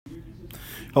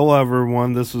Hello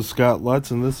everyone, this is Scott Lutz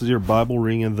and this is your Bible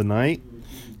reading of the night.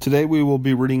 Today we will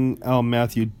be reading out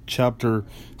Matthew chapter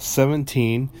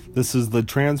 17. This is the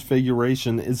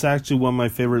Transfiguration. It's actually one of my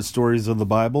favorite stories of the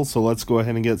Bible, so let's go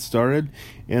ahead and get started,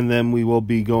 and then we will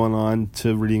be going on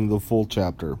to reading the full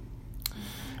chapter.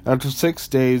 After 6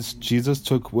 days, Jesus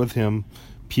took with him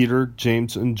Peter,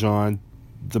 James, and John,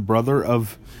 the brother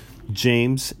of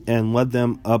James, and led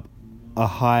them up a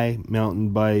high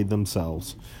mountain by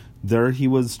themselves. There he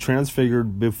was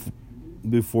transfigured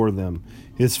before them.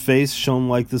 His face shone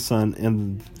like the sun,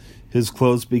 and his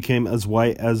clothes became as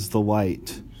white as the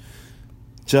light.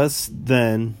 Just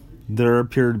then there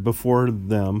appeared before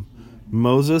them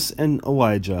Moses and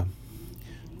Elijah,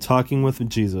 talking with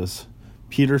Jesus.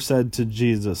 Peter said to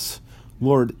Jesus,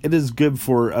 "Lord, it is good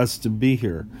for us to be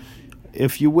here.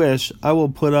 If you wish, I will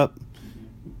put up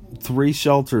 3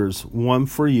 shelters, one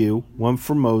for you, one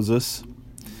for Moses,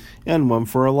 and one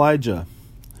for Elijah."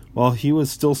 While he was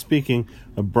still speaking,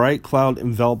 a bright cloud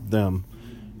enveloped them,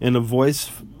 and a voice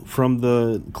from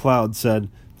the cloud said,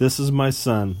 "This is my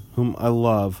son, whom I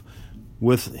love.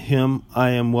 With him I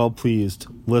am well pleased.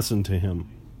 Listen to him."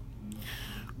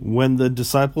 When the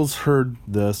disciples heard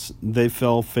this, they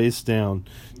fell face down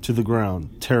to the ground,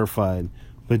 terrified.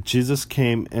 But Jesus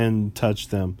came and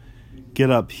touched them. "Get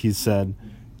up," he said.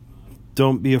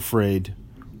 "Don't be afraid."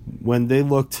 When they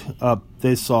looked up,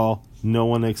 they saw no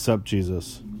one except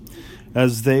Jesus.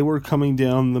 As they were coming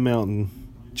down the mountain,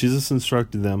 Jesus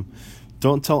instructed them,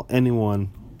 "Don't tell anyone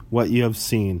what you have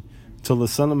seen, till the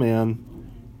Son of Man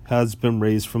has been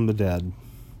raised from the dead."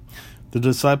 The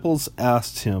disciples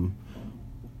asked him,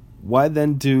 "Why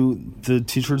then do the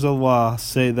teachers of the law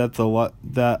say that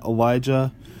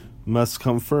Elijah must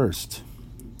come first?"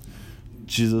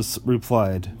 Jesus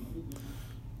replied,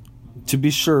 "To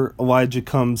be sure, Elijah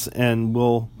comes and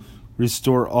will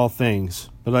restore all things.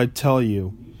 But I tell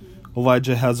you,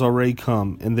 Elijah has already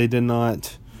come, and they did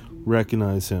not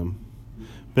recognize him.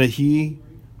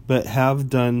 But have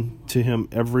done to him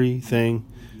everything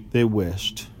they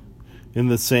wished. In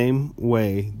the same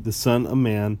way, the Son of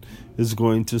Man is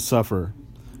going to suffer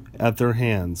at their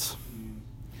hands."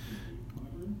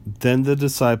 Then the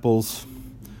disciples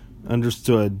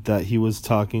understood that he was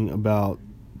talking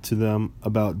to them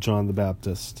about John the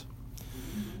Baptist.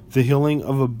 The healing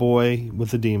of a boy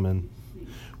with a demon.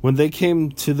 When they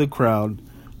came to the crowd,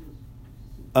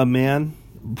 a man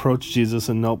approached Jesus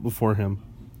and knelt before him.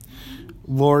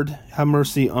 "Lord, have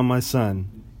mercy on my son,"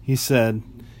 he said.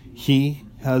 "He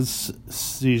has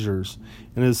seizures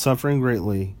and is suffering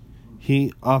greatly.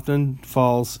 He often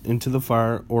falls into the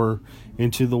fire or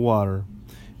into the water.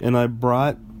 And I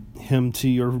brought him to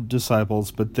your disciples,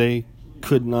 but they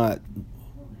could not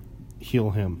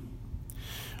heal him."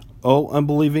 "O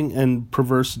unbelieving and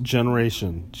perverse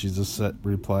generation," Jesus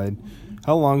replied,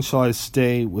 "how long shall I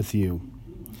stay with you?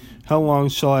 How long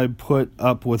shall I put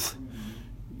up with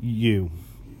you?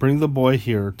 Bring the boy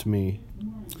here to me."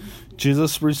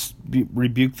 Jesus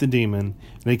rebuked the demon,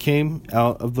 and it came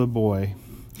out of the boy,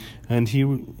 and he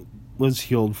was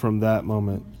healed from that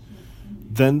moment.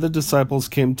 Then the disciples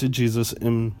came to Jesus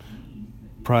in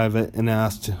private and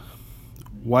asked,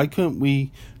 "Why couldn't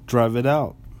we drive it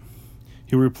out?"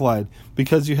 He replied,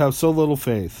 "Because you have so little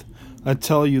faith. I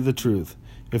tell you the truth.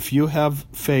 If you have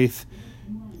faith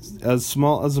as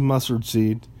small as a mustard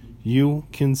seed, you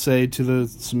can say to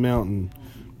this mountain,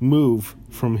 'Move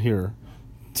from here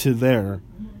to there,'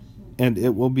 and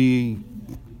it will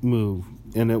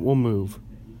move.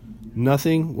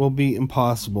 Nothing will be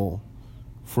impossible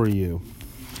for you."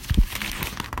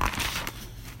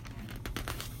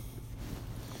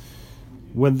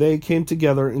 When they came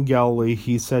together in Galilee,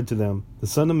 he said to them, "The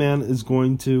Son of Man is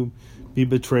going to be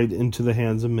betrayed into the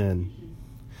hands of men.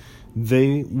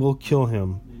 They will kill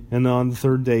him, and on the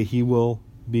 3rd day he will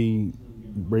be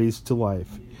raised to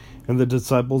life." And the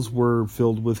disciples were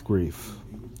filled with grief.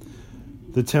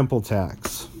 The temple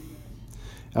tax.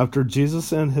 After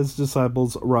Jesus and his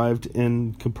disciples arrived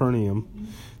in Capernaum,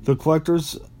 the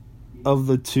collectors of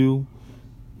two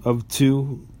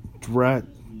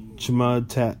drachma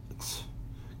tax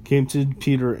came to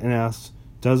Peter and asked,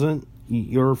 "Doesn't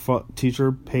your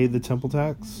teacher pay the temple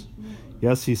tax?"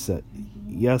 "Yes," he said.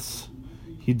 "Yes,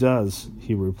 he does,"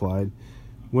 he replied.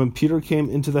 When Peter came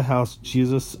into the house,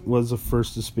 Jesus was the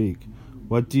first to speak.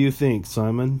 "What do you think,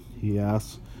 Simon?" he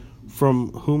asked.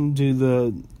 "From whom do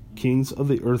the kings of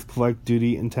the earth collect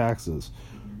duty and taxes?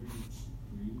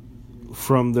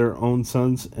 From their own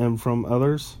sons and from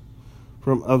others?"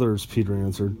 "From others," Peter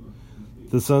answered.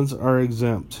 "The sons are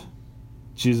exempt,"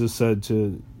 Jesus said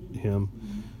to him,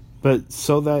 "but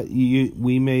so that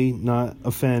we may not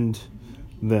offend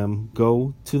them,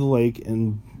 go to the lake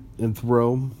and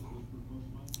throw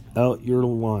out your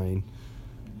line.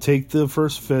 Take the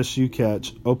first fish you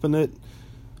catch, open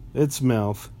its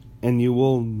mouth, and you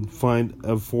will find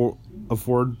a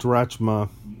four drachma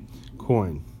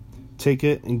coin. Take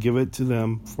it and give it to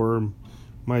them for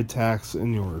my tax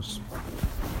and yours.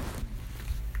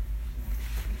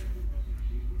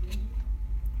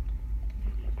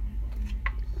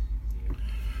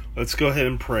 Let's go ahead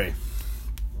and pray.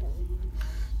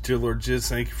 Dear Lord Jesus,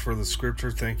 thank you for the scripture.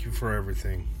 Thank you for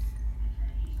everything.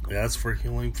 I ask for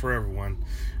healing for everyone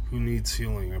who needs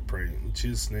healing, I pray. In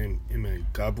Jesus' name, amen.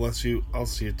 God bless you. I'll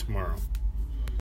see you tomorrow.